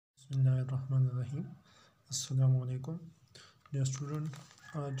बिस्मिल्लाहिर्रहमानिर्रहीम। अस्सलाम वालेकुम डियर स्टूडेंट।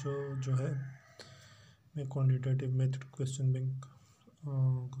 आज जो है मैं क्वांटिटेटिव मेथड क्वेश्चन बैंक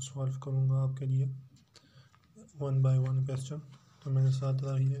को सॉल्व करूँगा आपके लिए 1 बाय 1 क्वेश्चन। तो मेरे साथ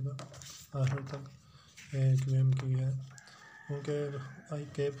रहिएगा आखिर तक। QM की है क्योंकि आई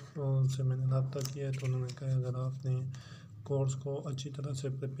कैप से मैंने रब्ता किया है, तो उन्होंने कहा अगर आपने कोर्स को अच्छी तरह से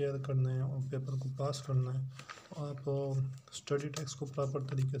प्रिपेयर करना है और पेपर को पास करना है तो आप स्टडी टेक्स्ट को प्रॉपर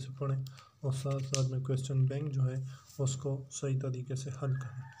तरीके से पढ़ें और साथ साथ में क्वेश्चन बैंक जो है उसको सही तरीके से हल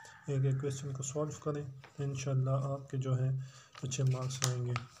करें। एक एक क्वेश्चन को सॉल्व करें, इंशाल्लाह आपके जो है अच्छे मार्क्स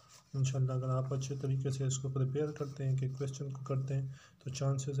आएंगे। इंशाल्लाह अगर आप अच्छे तरीके से इसको प्रिपेयर करते हैं कि क्वेश्चन को करते हैं तो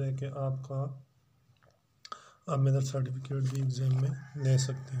चांसेस है कि आप मेरा सर्टिफिकेट भी एग्ज़ाम में ले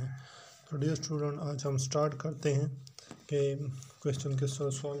सकते हैं। तो डियर स्टूडेंट, आज हम स्टार्ट करते हैं कि क्वेश्चन किस तरह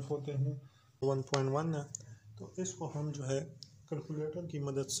सॉल्व होते हैं। 1.1 है तो इसको हम जो है कैलकुलेटर की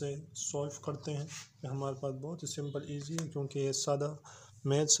मदद से सॉल्व करते हैं। हमारे पास बहुत ही सिंपल इजी है क्योंकि ये सादा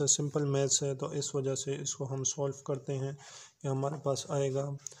मैथ्स है, सिंपल मैथ्स है, तो इस वजह से इसको हम सॉल्व करते हैं। कि हमारे पास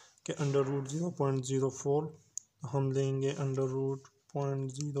आएगा कि अंडर रूट 0.04 हम लेंगे अंडर रूट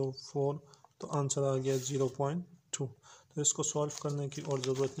 0.04 तो आंसर आ गया 0.2। तो इसको सॉल्व करने की और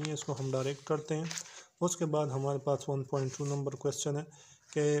ज़रूरत नहीं है, इसको हम डायरेक्ट करते हैं। उसके बाद हमारे पास 1.2 नंबर क्वेश्चन है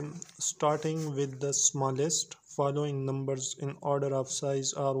कि starting with the smallest following numbers in order of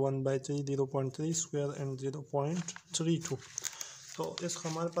size are 1/3, 0.3 square and 0.32। तो इसका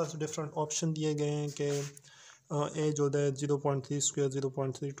हमारे पास डिफरेंट ऑप्शन दिए गए हैं कि ए जो है 0.3 स्क्वायर,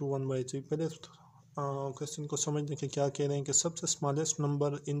 0.32, 1/3। पहले क्वेश्चन को समझने के क्या कह रहे हैं कि सबसे स्मॉलेस्ट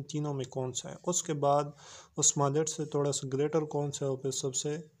नंबर इन तीनों में कौन सा है, उसके बाद उस स्मॉलेस्ट से थोड़ा सा ग्रेटर कौन सा है और फिर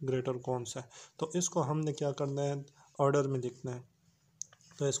सबसे ग्रेटर कौन सा है। तो इसको हमने क्या करना है, ऑर्डर में लिखना है।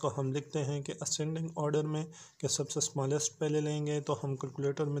 तो इसको हम लिखते हैं कि असेंडिंग ऑर्डर में कि सबसे स्मॉलेस्ट पहले लेंगे। तो हम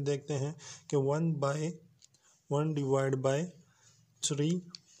कैलकुलेटर में देखते हैं कि 1/1 डिवाइड बाय 3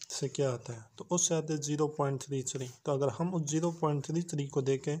 से क्या आता है, तो उससे आता है 0.33। तो अगर हम उस 0.33 को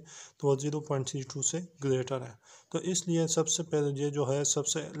देखें तो वो 0.32 से ग्रेटर है। तो इसलिए सबसे पहले ये जो है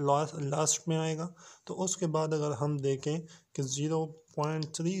सबसे लास्ट में आएगा। तो उसके बाद अगर हम देखें कि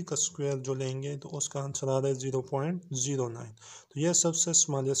 0.3 का स्क्वायर जो लेंगे तो उसका आंसर आ रहा है 0.09। तो यह सबसे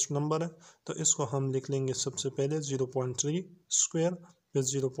स्मॉलेस्ट नंबर है। तो इसको हम लिख लेंगे सबसे पहले 0.3 स्क्वायर फिर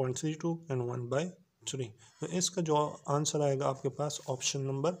 0.32 एंड 1/3। तो इसका जो आंसर आएगा आपके पास ऑप्शन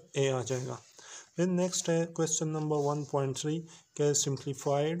नंबर ए आ जाएगा। फिर नेक्स्ट है क्वेश्चन नंबर 1.3 के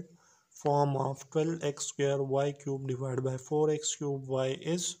simplified form of 12x square Y cube divide by 4x cube Y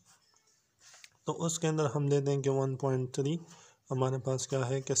is. तो उसके अंदर हम दे देंगे 1.3 हमारे पास क्या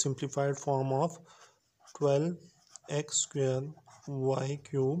है कि simplified form of 12x square Y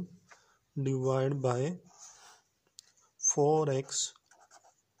cube divide by 4x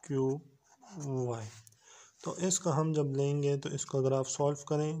cube Y. तो इसका हम जब लेंगे तो इसको अगर आप सॉल्व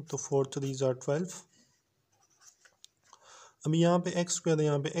करें तो 4 3 ज़ा 12। अभी यहाँ पे एक्स स्क्वायर है,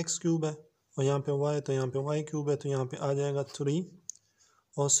 यहाँ पे एक्स क्यूब है और यहाँ पे वाई, तो यहाँ पे वाई क्यूब है, तो यहाँ पे आ जाएगा 3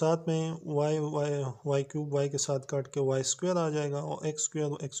 और साथ में वाई क्यूब वाई के साथ काट के वाई स्क्वायर आ जाएगा और एक्स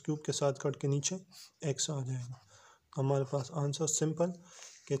स्क्वायर एक्स क्यूब के साथ काट के नीचे एक्स आ जाएगा। तो हमारे पास आंसर सिंपल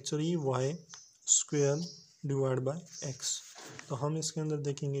कि 3y square divide by x. तो हम इसके अंदर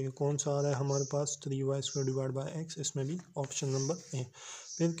देखेंगे कि कौन सा आ रहा है हमारे पास 3y square divide by x, इसमें भी ऑप्शन नंबर ए।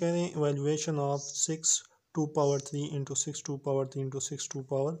 फिर कह रहे हैं evaluation of 6 2 power 3 into 6 2 power 3 into 6 2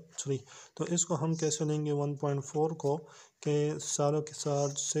 power 3। तो इसको हम कैसे लेंगे 1.4 को कि सारों के साथ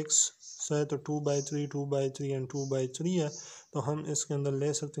 6 से तो 2/3 2/3 एंड 2/3 है। तो हम इसके अंदर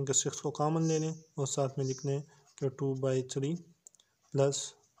ले सकते हैं कि 6 को कॉमन ले लें और साथ में लिख लें कि 2/3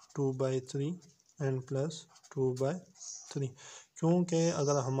 प्लस 2/3 एंड प्लस 2/3। क्योंकि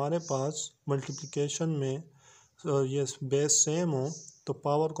अगर हमारे पास मल्टीप्लिकेशन में ये बेस सेम हो तो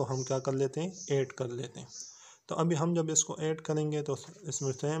पावर को हम क्या कर लेते हैं, ऐड कर लेते हैं। तो अभी हम जब इसको ऐड करेंगे तो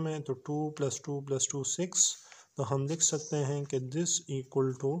इसमें सेम है, तो 2 + 2 + 2 6। तो हम लिख सकते हैं कि दिस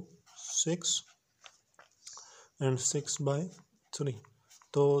इक्वल टू 6 एंड 6/3।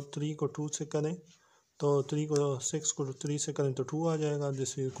 तो 3 को 2 से करें तो 3 को 6 को 3 से करें तो 2 आ जाएगा।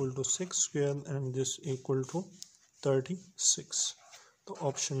 This equal to 6 square and this equal to 36। तो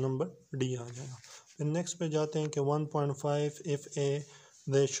ऑप्शन नंबर डी आ जाएगा। फिर नेक्स्ट पे जाते हैं कि 1.5 if A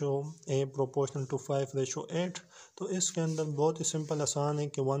ratio A proportional to 5:8। तो इसके अंदर बहुत ही सिंपल आसान है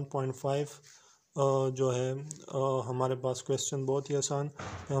कि 1.5 जो है हमारे पास क्वेश्चन बहुत ही आसान है।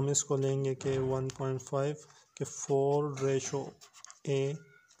 हम इसको लेंगे कि 1.5 के 4:8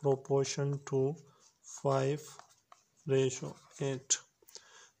 प्रोपोर्शन टू 5:8।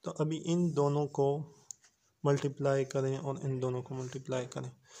 तो अभी इन दोनों को मल्टीप्लाई करें और इन दोनों को मल्टीप्लाई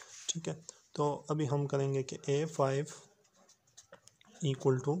करें, ठीक है। तो अभी हम करेंगे कि A5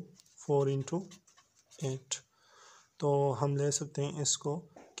 इक्वल टू 4 इंटू 8। तो हम ले सकते हैं इसको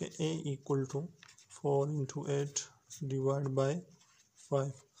कि A equal to 4 into 8 divide by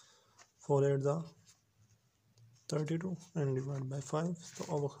 5। 4 8 दा 32 एंड डिवाइड बाई 5। तो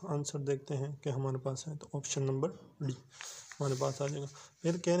अब आंसर देखते हैं कि हमारे पास है, तो ऑप्शन नंबर डी हमारे पास आ जाएगा।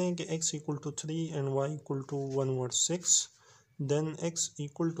 फिर कह रहे हैं कि x equal to 3 and y equal to 1/6 then x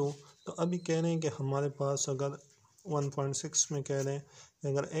equal to, तो अभी कह रहे हैं कि हमारे पास अगर 1.6 में कह रहे हैं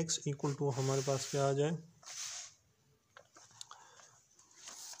अगर x इक्वल टू हमारे पास क्या आ जाए,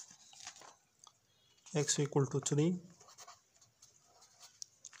 x equal to 3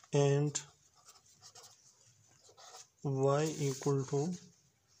 and y equal to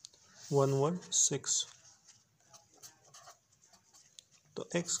 1/6, तो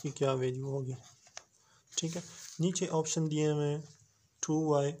x की क्या वैल्यू होगी। ठीक है, नीचे ऑप्शन दिए हुए हैं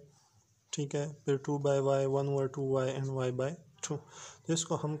 2y, ठीक है, फिर 2/y 1/2y एंड y/2। तो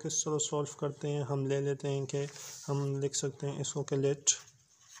इसको हम किस तरह सॉल्व करते हैं, हम ले लेते हैं कि हम लिख सकते हैं इसको कि लेट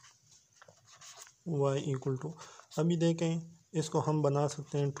y इक्वल टू, अभी देखें इसको हम बना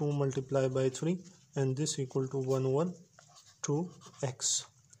सकते हैं 2 × 3 and this equal to 1/2x।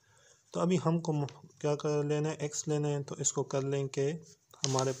 तो अभी हमको क्या कर लेना है, x लेना है, तो इसको कर लें कि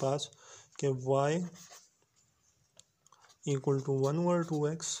हमारे पास कि y equal to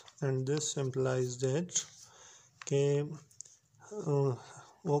 1/2x and this implies that के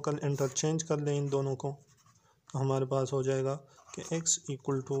वो कल इंटरचेंज कर लें इन दोनों को, तो हमारे पास हो जाएगा कि x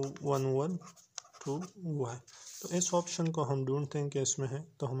इक्वल टू 1/2y। तो इस ऑप्शन को हम ढूंढते हैं कि इसमें है,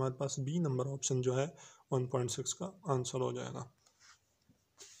 तो हमारे पास बी नंबर ऑप्शन जो है 1.6 का आंसर हो जाएगा।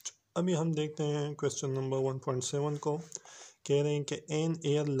 अभी हम देखते हैं क्वेश्चन नंबर 1.7 को। कह रहे हैं कि N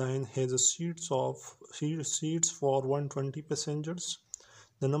airline has seats for 120 passengers,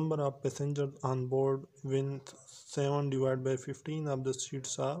 the number of passengers on board win 7 divide by 15 of the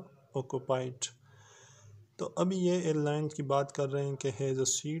seats are occupied. तो अभी ये एयरलाइन की बात कर रहे हैं कि has a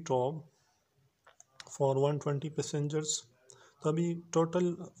seat of for 120 passengers. तो अभी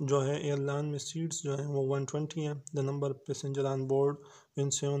टोटल जो है एयरलाइन में सीट्स जो हैं वो 120 हैं। The number passenger on board in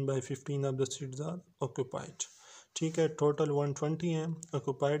 7/15 of the seats are occupied. ठीक है, टोटल 120 हैं,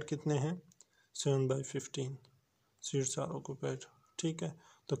 ऑक्यूपाइड कितने हैं 7/15 सीट्स आर ऑक्यूपाइड। ठीक है,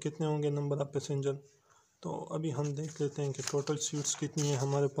 तो कितने होंगे नंबर ऑफ पैसेंजर, तो अभी हम देख लेते हैं कि टोटल सीट्स कितनी है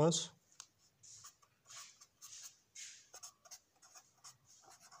हमारे पास।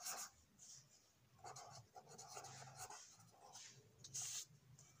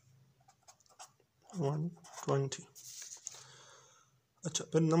 वन 20। अच्छा,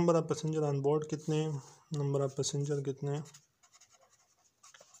 फिर number of passenger on board कितने हैं, नंबर ऑफ पैसेंजर कितने हैं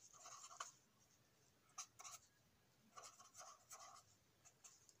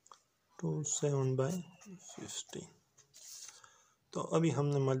 7/15। तो अभी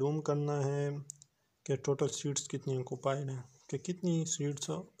हमने मालूम करना है कि टोटल सीट्स कितनी ऑक्यूपाइड हैं, कि कितनी सीट्स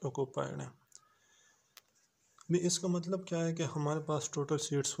ऑक्यूपाइड हैं। अभी इसका मतलब क्या है कि हमारे पास टोटल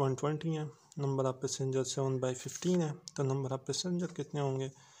सीट्स 120 हैं, नंबर ऑफ पैसेंजर 7/15 है। तो नंबर ऑफ पैसेंजर कितने होंगे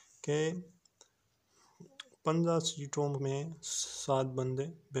कि 15 सीटों में 7 बंदे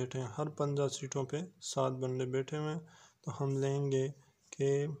बैठे हैं, हर 15 सीटों पे 7 बंदे बैठे हुए हैं। तो हम लेंगे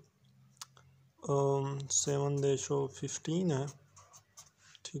कि 7/15 है।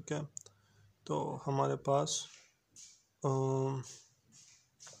 ठीक है, तो हमारे पास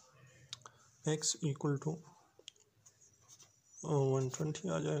x इक्वल टू 120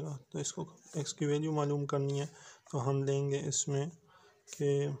 आ जाएगा। तो इसको x की वैल्यू मालूम करनी है, तो हम लेंगे इसमें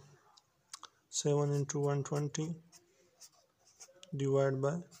कि 7 × 120 divide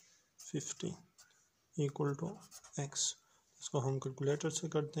by 50 equal to x। इसको हम कैलकुलेटर से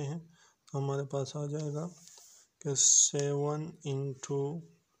करते हैं, तो हमारे पास आ जाएगा कि 7 ×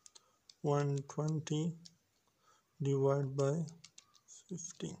 120 डिवाइड बाय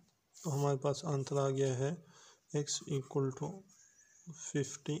 15। तो हमारे पास आंसर आ गया है x इक्वल टू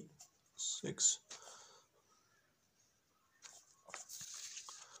 56।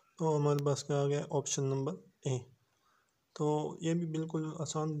 तो हमारे पास क्या आ गया ऑप्शन नंबर ए। तो ये भी बिल्कुल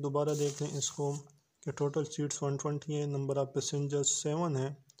आसान, दोबारा देख लें इसको कि टोटल सीट्स 120 है, नंबर ऑफ पैसेंजर्स 7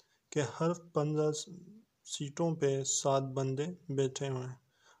 है, कि हर 15 सीटों पे 7 बंदे बैठे हुए हैं,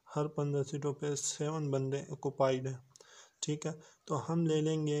 हर 15 सीटों पे 7 बंदे ऑक्यूपाइड हैं। ठीक है, तो हम ले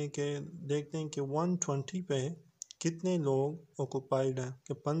लेंगे कि देखते हैं कि 120 पे कितने लोग ऑक्यूपाइड हैं,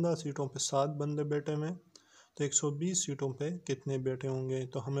 कि 15 सीटों पे 7 बंदे बैठे हुए हैं, तो 120 सीटों पे कितने बैठे होंगे।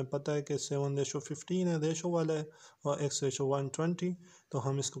 तो हमें पता है कि 7/15 है, रेशो वाला है, और x/120। तो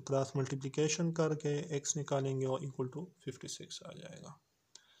हम इसको क्रॉस मल्टीप्लिकेशन करके x निकालेंगे और इक्वल टू 56 आ जाएगा।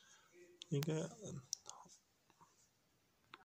 ठीक है।